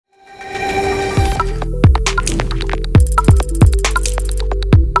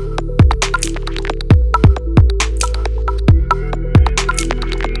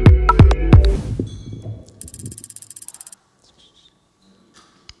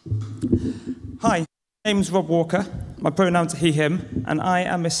Hi, my name's Rob Walker. My pronouns are he, him, and I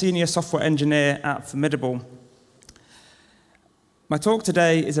am a senior software engineer at Formidable. My talk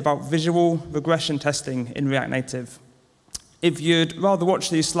today is about visual regression testing in React Native. If you'd rather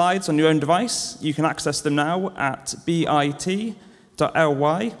watch these slides on your own device, you can access them now at bit.ly/rn-vrt.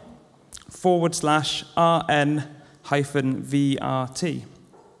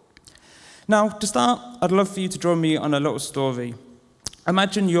 Now, to start, I'd love for you to join me on a little story.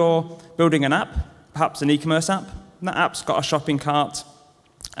 Imagine you're building an app, perhaps an e-commerce app, and that app's got a shopping cart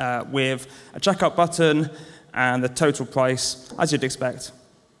with a checkout button and the total price, as you'd expect.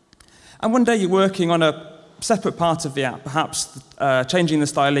 And one day you're working on a separate part of the app, perhaps changing the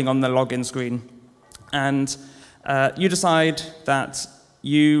styling on the login screen. And you decide that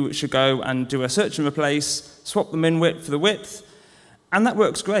you should go and do a search and replace, swap the min width for the width, and that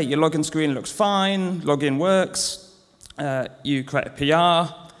works great. Your login screen looks fine, login works. You create a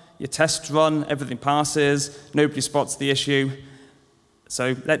PR, your tests run, everything passes, nobody spots the issue.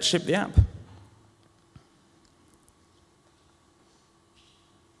 So let's ship the app.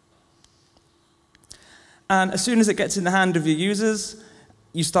 And as soon as it gets in the hand of your users,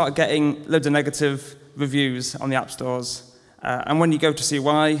 you start getting loads of negative reviews on the app stores. And when you go to see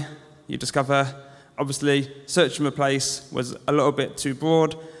why, you discover, obviously, search and replace was a little bit too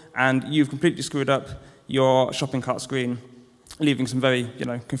broad, and you've completely screwed up your shopping cart screen, leaving some very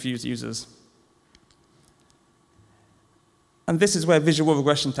confused users. And this is where visual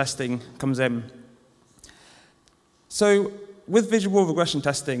regression testing comes in. So with visual regression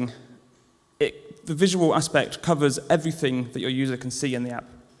testing, the visual aspect covers everything that your user can see in the app.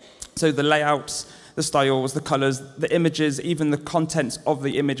 So the layouts, the styles, the colors, the images, even the contents of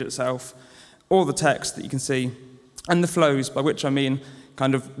the image itself, all the text that you can see, and the flows, by which I mean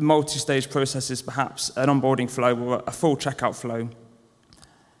kind of multi-stage processes, perhaps an onboarding flow or a full checkout flow.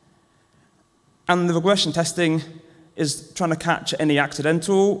 And the regression testing is trying to catch any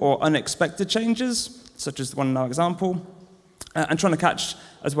accidental or unexpected changes, such as the one in our example, and trying to catch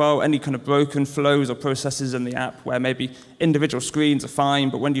as well any kind of broken flows or processes in the app where maybe individual screens are fine,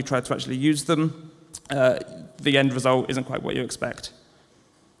 but when you try to actually use them, the end result isn't quite what you expect.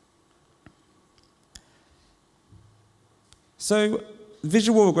 So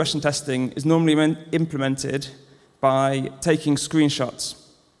visual regression testing is normally implemented by taking screenshots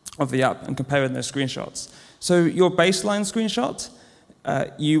of the app and comparing those screenshots. So your baseline screenshot,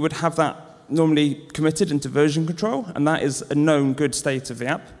 you would have that normally committed into version control, and that is a known good state of the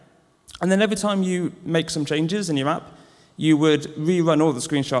app. And then every time you make some changes in your app, you would rerun all the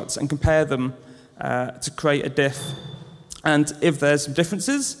screenshots and compare them to create a diff. And if there's some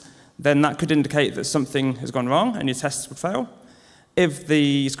differences, then that could indicate that something has gone wrong and your tests would fail. If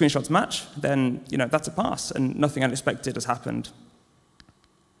the screenshots match, then that's a pass and nothing unexpected has happened.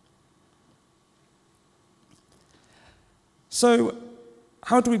 So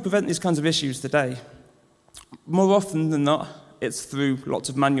how do we prevent these kinds of issues today? More often than not, it's through lots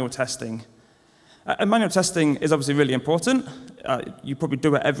of manual testing. And manual testing is obviously really important. You probably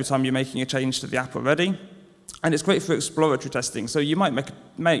do it every time you're making a change to the app already. And it's great for exploratory testing. So you might make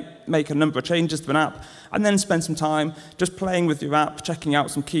a number of changes to an app and then spend some time just playing with your app, checking out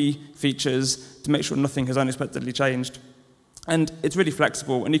some key features to make sure nothing has unexpectedly changed. And it's really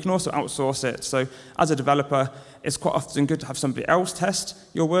flexible, and you can also outsource it. So as a developer, it's quite often good to have somebody else test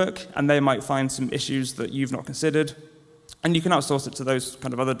your work, and they might find some issues that you've not considered. And you can outsource it to those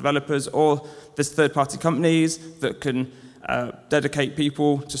kind of other developers, or there's third-party companies that can dedicate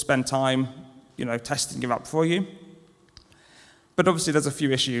people to spend time testing your app for you. But obviously, there's a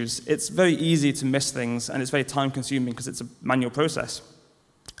few issues. It's very easy to miss things, and it's very time-consuming because it's a manual process.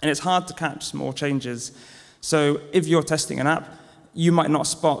 And it's hard to catch small changes. So if you're testing an app, you might not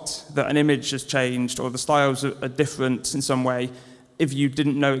spot that an image has changed or the styles are different in some way if you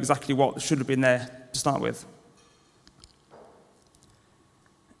didn't know exactly what should have been there to start with.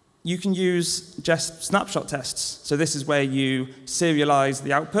 You can use just snapshot tests. So this is where you serialize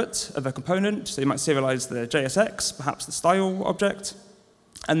the output of a component. So you might serialize the JSX, perhaps the style object,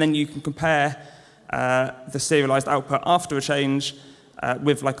 and then you can compare the serialized output after a change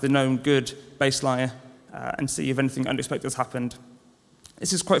with the known good baseline and see if anything unexpected has happened.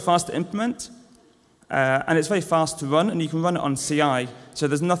 This is quite fast to implement, and it's very fast to run, and you can run it on CI, so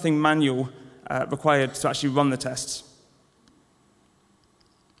there's nothing manual required to actually run the tests.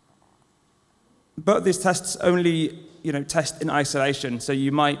 But these tests only test in isolation, so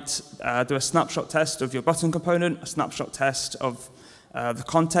you might do a snapshot test of your button component, a snapshot test of the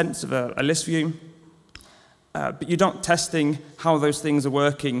contents of a list view, but you're not testing how those things are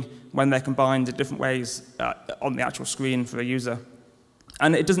working when they're combined in different ways on the actual screen for a user.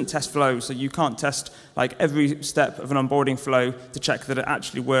 And it doesn't test flow, so you can't test like every step of an onboarding flow to check that it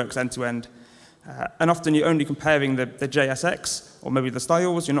actually works end to end. And often you're only comparing the JSX or maybe the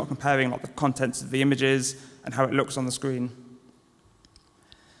styles. You're not comparing like the contents of the images and how it looks on the screen.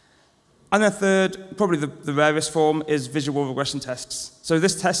 And then third, probably the rarest form, is visual regression tests. So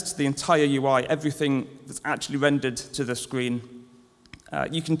this tests the entire UI, everything that's actually rendered to the screen.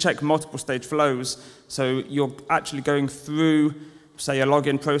 You can check multiple stage flows. So you're actually going through, say, a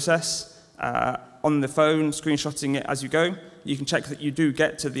login process on the phone, screenshotting it as you go. You can check that you do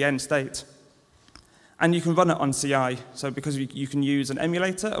get to the end state. And you can run it on CI. So because you can use an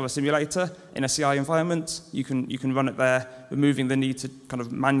emulator or a simulator in a CI environment, you can run it there, removing the need to kind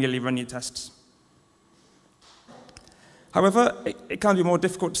of manually run your tests. However, it can be more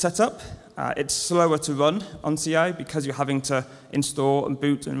difficult to set up. It's slower to run on CI because you're having to install and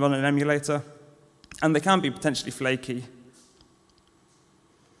boot and run an emulator. And they can be potentially flaky.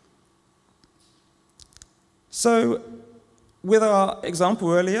 So with our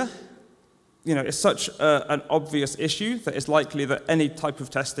example earlier, it's such an obvious issue that it's likely that any type of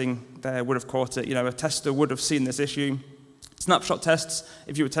testing there would have caught it. A tester would have seen this issue. Snapshot tests,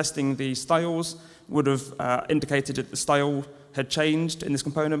 if you were testing the styles, would have indicated that the style had changed in this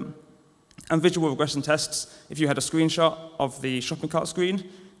component. And visual regression tests, if you had a screenshot of the shopping cart screen,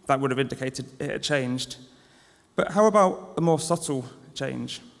 that would have indicated it had changed. But how about a more subtle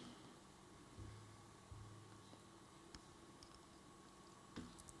change?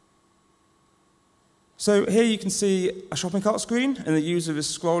 So here you can see a shopping cart screen, and the user is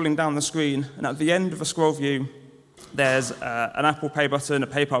scrolling down the screen. And at the end of a scroll view, there's an Apple Pay button, a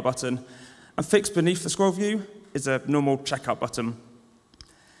PayPal button. And fixed beneath the scroll view is a normal checkout button.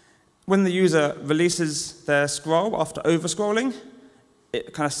 When the user releases their scroll after over-scrolling,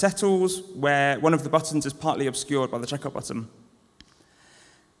 it kind of settles where one of the buttons is partly obscured by the checkout button.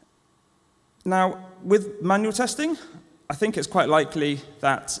 Now, with manual testing, I think it's quite likely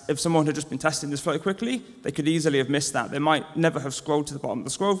that if someone had just been testing this flow quickly, they could easily have missed that. They might never have scrolled to the bottom of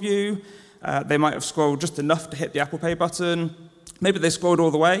the scroll view. They might have scrolled just enough to hit the Apple Pay button. Maybe they scrolled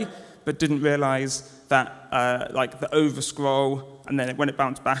all the way, but didn't realize that like the over scroll, and then when it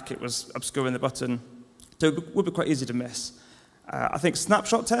bounced back, it was obscuring the button. So it would be quite easy to miss. I think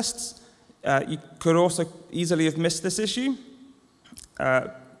snapshot tests, you could also easily have missed this issue.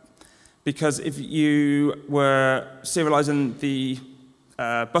 Because if you were serializing the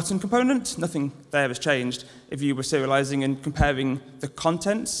button component, nothing there has changed. If you were serializing and comparing the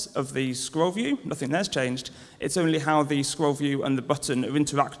contents of the scroll view, nothing there's changed. It's only how the scroll view and the button are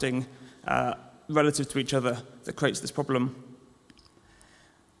interacting relative to each other that creates this problem.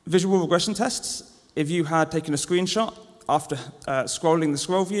 Visual regression tests, if you had taken a screenshot after scrolling the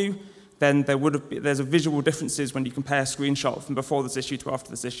scroll view, then there's a visual differences when you compare a screenshot from before this issue to after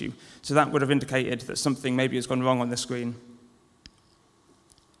this issue. So that would have indicated that something maybe has gone wrong on this screen.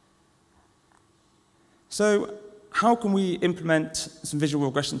 So how can we implement some visual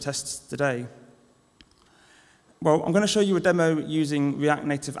regression tests today? Well, I'm going to show you a demo using React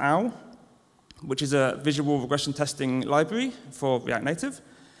Native OWL, which is a visual regression testing library for React Native.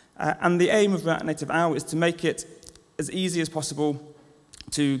 And the aim of React Native OWL is to make it as easy as possible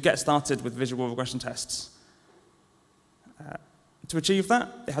to get started with visual regression tests. To achieve that,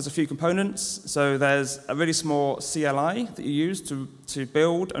 it has a few components. So there's a really small CLI that you use to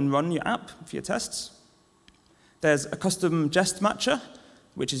build and run your app for your tests. There's a custom jest matcher,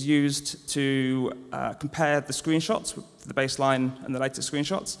 which is used to compare the screenshots, the baseline and the latest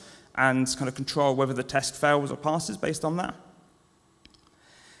screenshots, and kind of control whether the test fails or passes based on that.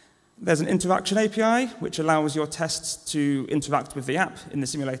 There's an interaction API, which allows your tests to interact with the app in the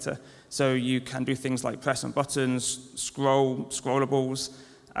simulator. So you can do things like press on buttons, scrollables,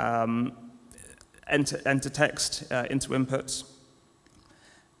 enter text into inputs.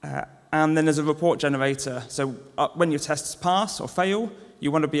 And then there's a report generator. So when your tests pass or fail, you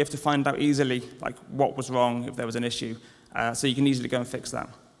want to be able to find out easily like what was wrong if there was an issue. So you can easily go and fix that.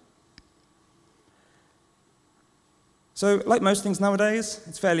 So like most things nowadays,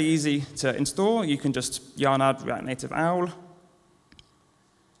 it's fairly easy to install. You can just yarn add React Native OWL.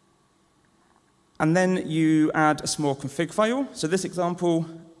 And then you add a small config file. So this example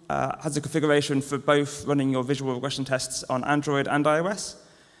has a configuration for both running your visual regression tests on Android and iOS.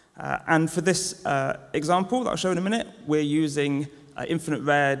 And for this example that I'll show in a minute, we're using Infinite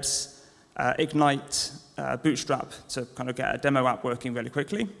Red's Ignite Bootstrap to kind of get a demo app working really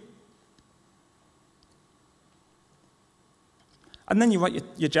quickly. And then you write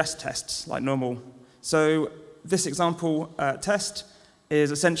your jest tests like normal. So this example test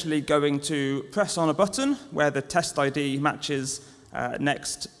is essentially going to press on a button where the test ID matches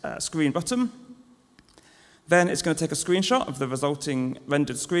next screen button. Then it's going to take a screenshot of the resulting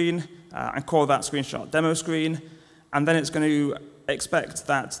rendered screen and call that screenshot demo screen. And then it's going to expect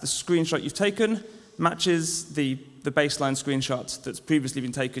that the screenshot you've taken matches the baseline screenshot that's previously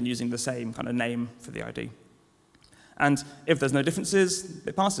been taken using the same kind of name for the ID. And if there's no differences,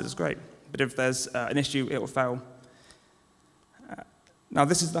 it passes, great. But if there's an issue, it will fail. Now,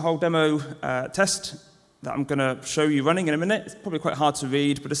 this is the whole demo test that I'm going to show you running in a minute. It's probably quite hard to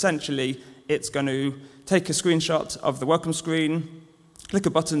read, but essentially, it's going to take a screenshot of the welcome screen, click a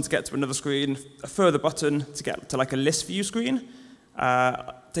button to get to another screen, a further button to get to like a list view screen,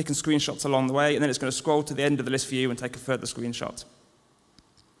 taking screenshots along the way, and then it's going to scroll to the end of the list view and take a further screenshot.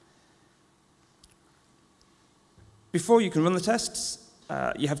 Before you can run the tests,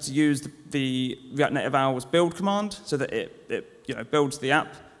 you have to use the React Native Owl's build command so that it builds the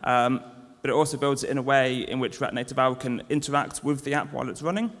app, but it also builds it in a way in which React Native Owl can interact with the app while it's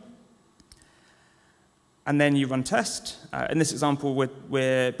running. And then you run test. In this example,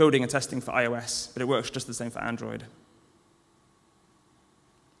 we're building and testing for iOS, but it works just the same for Android.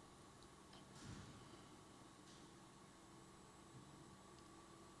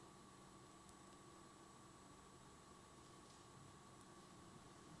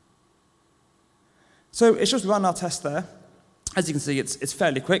 So it's just run our test there. As you can see, it's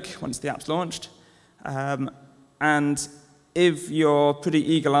fairly quick once the app's launched. And if you're pretty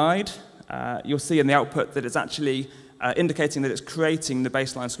eagle-eyed, you'll see in the output that it's actually indicating that it's creating the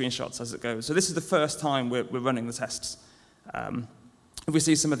baseline screenshots as it goes. So this is the first time we're running the tests. If we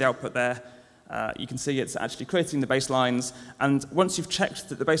see some of the output there, you can see it's actually creating the baselines. And once you've checked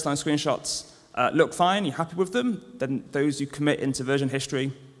that the baseline screenshots look fine, you're happy with them, then those you commit into version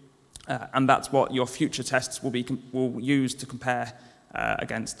history. And that's what your future tests will use to compare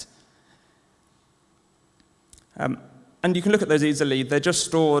against. And you can look at those easily. They're just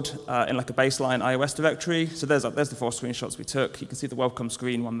stored in like a baseline iOS directory. So there's the 4 screenshots we took. You can see the welcome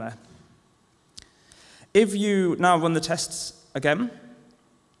screen one there. If you now run the tests again,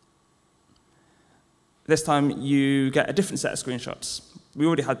 this time you get a different set of screenshots. We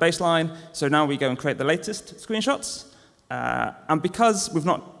already had baseline, so now we go and create the latest screenshots. And because we've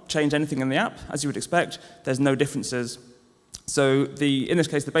not changed anything in the app, as you would expect, there's no differences. So in this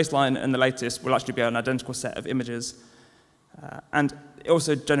case, the baseline and the latest will actually be an identical set of images. And it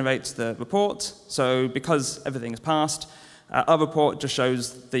also generates the report. So because everything is passed, our report just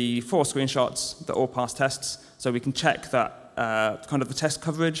shows the 4 screenshots that all pass tests. So we can check that kind of the test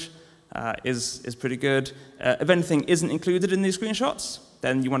coverage is pretty good. If anything isn't included in these screenshots,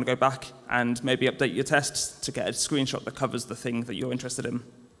 then you want to go back and maybe update your tests to get a screenshot that covers the thing that you're interested in.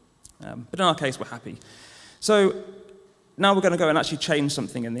 But in our case, we're happy. So now we're going to go and actually change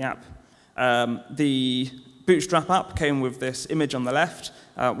something in the app. The Bootstrap app came with this image on the left.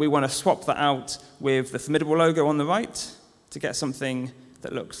 We want to swap that out with the Formidable logo on the right to get something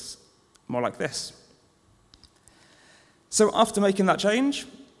that looks more like this. So after making that change,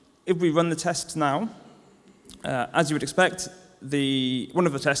 if we run the test now, as you would expect, one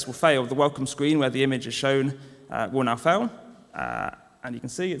of the tests will fail. The welcome screen where the image is shown will now fail. And you can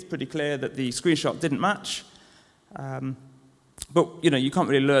see it's pretty clear that the screenshot didn't match. But you can't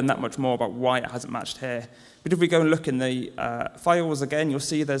really learn that much more about why it hasn't matched here. But if we go and look in the files again, you'll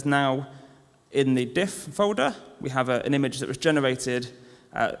see there's now, in the diff folder, we have an image that was generated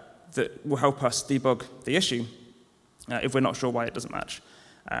that will help us debug the issue if we're not sure why it doesn't match.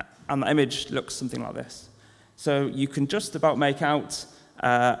 And the image looks something like this. So you can just about make out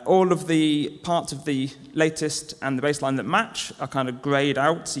all of the parts of the latest and the baseline that match are kind of grayed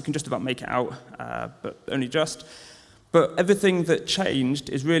out, so you can just about make it out, but only just. But everything that changed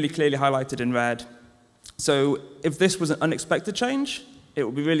is really clearly highlighted in red. So if this was an unexpected change, it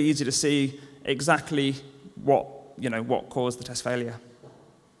would be really easy to see exactly what caused the test failure.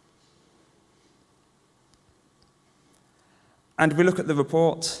 And if we look at the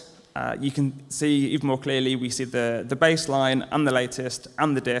report, you can see even more clearly, we see the baseline and the latest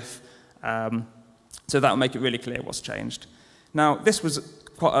and the diff. So that will make it really clear what's changed. Now, this was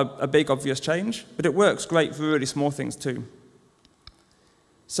quite a big, obvious change, but it works great for really small things too.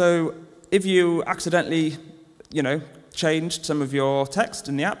 So if you accidentally, changed some of your text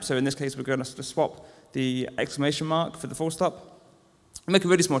in the app, so in this case, we're going to swap the exclamation mark for the full stop, make a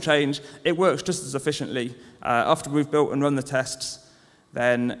really small change, it works just as efficiently. After we've built and run the tests,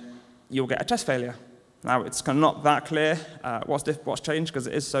 then you'll get a test failure. Now, it's kind of not that clear what's changed because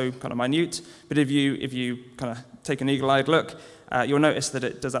it is so kind of minute, but if you kind of take an eagle-eyed look, you'll notice that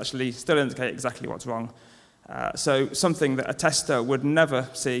it does actually still indicate exactly what's wrong. So something that a tester would never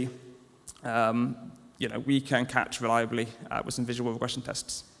see, we can catch reliably with some visual regression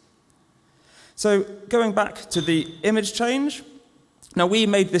tests. So going back to the image change, now we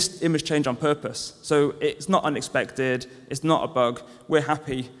made this image change on purpose. So it's not unexpected, it's not a bug. We're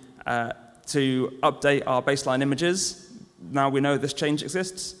happy to update our baseline images. Now we know this change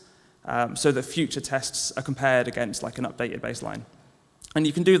exists, so that future tests are compared against like an updated baseline. And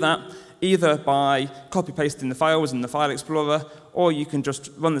you can do that either by copy-pasting the files in the File Explorer, or you can just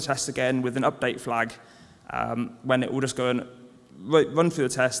run the test again with an update flag, when it will just go and run through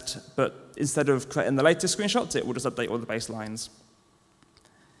the test, but instead of creating the latest screenshots, it will just update all the baselines.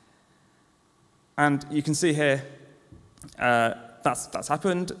 And you can see here that's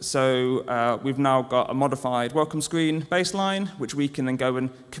happened. So we've now got a modified welcome screen baseline, which we can then go and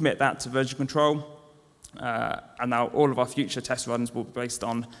commit that to version control. And now all of our future test runs will be based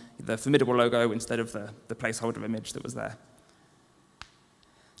on the Formidable logo instead of the placeholder image that was there.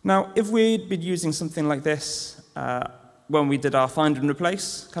 Now, if we'd been using something like this when we did our find and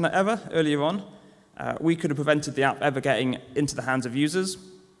replace kind of error earlier on, we could have prevented the app ever getting into the hands of users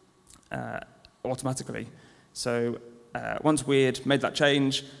automatically. So once we'd made that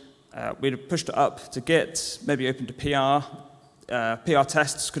change, we'd have pushed it up to Git, maybe opened to PR. PR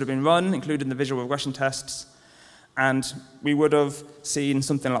tests could have been run, including the visual regression tests, and we would have seen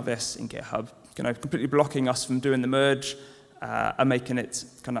something like this in GitHub, completely blocking us from doing the merge and making it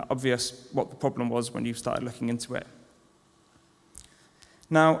kind of obvious what the problem was when you started looking into it.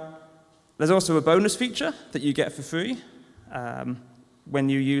 Now, there's also a bonus feature that you get for free when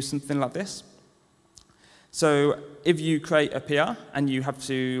you use something like this. So if you create a PR and you have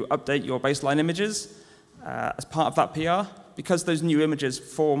to update your baseline images as part of that PR, because those new images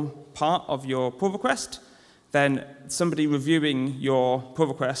form part of your pull request, then somebody reviewing your pull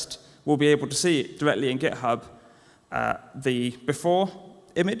request will be able to see it directly in GitHub, the before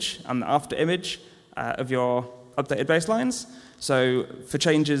image and the after image of your updated baselines. So for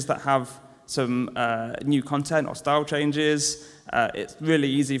changes that have some new content or style changes, it's really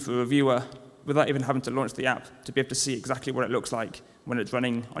easy for a reviewer, without even having to launch the app, to be able to see exactly what it looks like when it's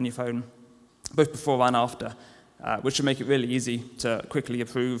running on your phone, both before and after, which should make it really easy to quickly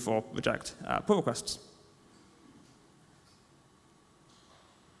approve or reject pull requests.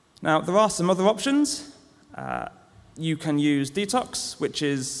 Now, there are some other options. You can use Detox, which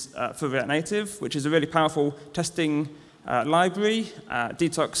is for React Native, which is a really powerful testing library.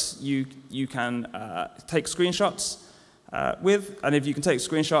 Detox, you can take screenshots with, and if you can take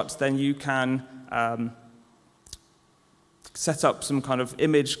screenshots, then you can set up some kind of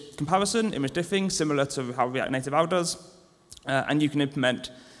image comparison, image diffing, similar to how React Native Owl does, and you can implement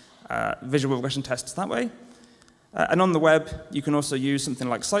visual regression tests that way. And on the web, you can also use something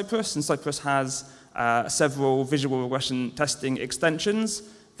like Cypress, and Cypress has several visual regression testing extensions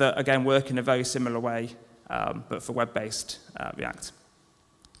that, again, work in a very similar way, but for web-based React.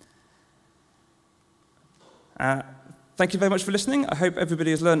 Thank you very much for listening. I hope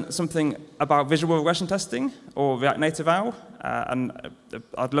everybody has learned something about visual regression testing or React Native Owl, and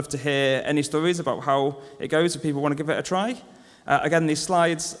I'd love to hear any stories about how it goes if people want to give it a try. Again, these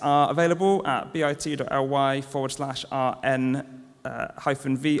slides are available at bit.ly/rn-VRT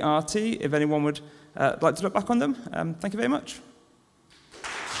if anyone would like to look back on them. Thank you very much.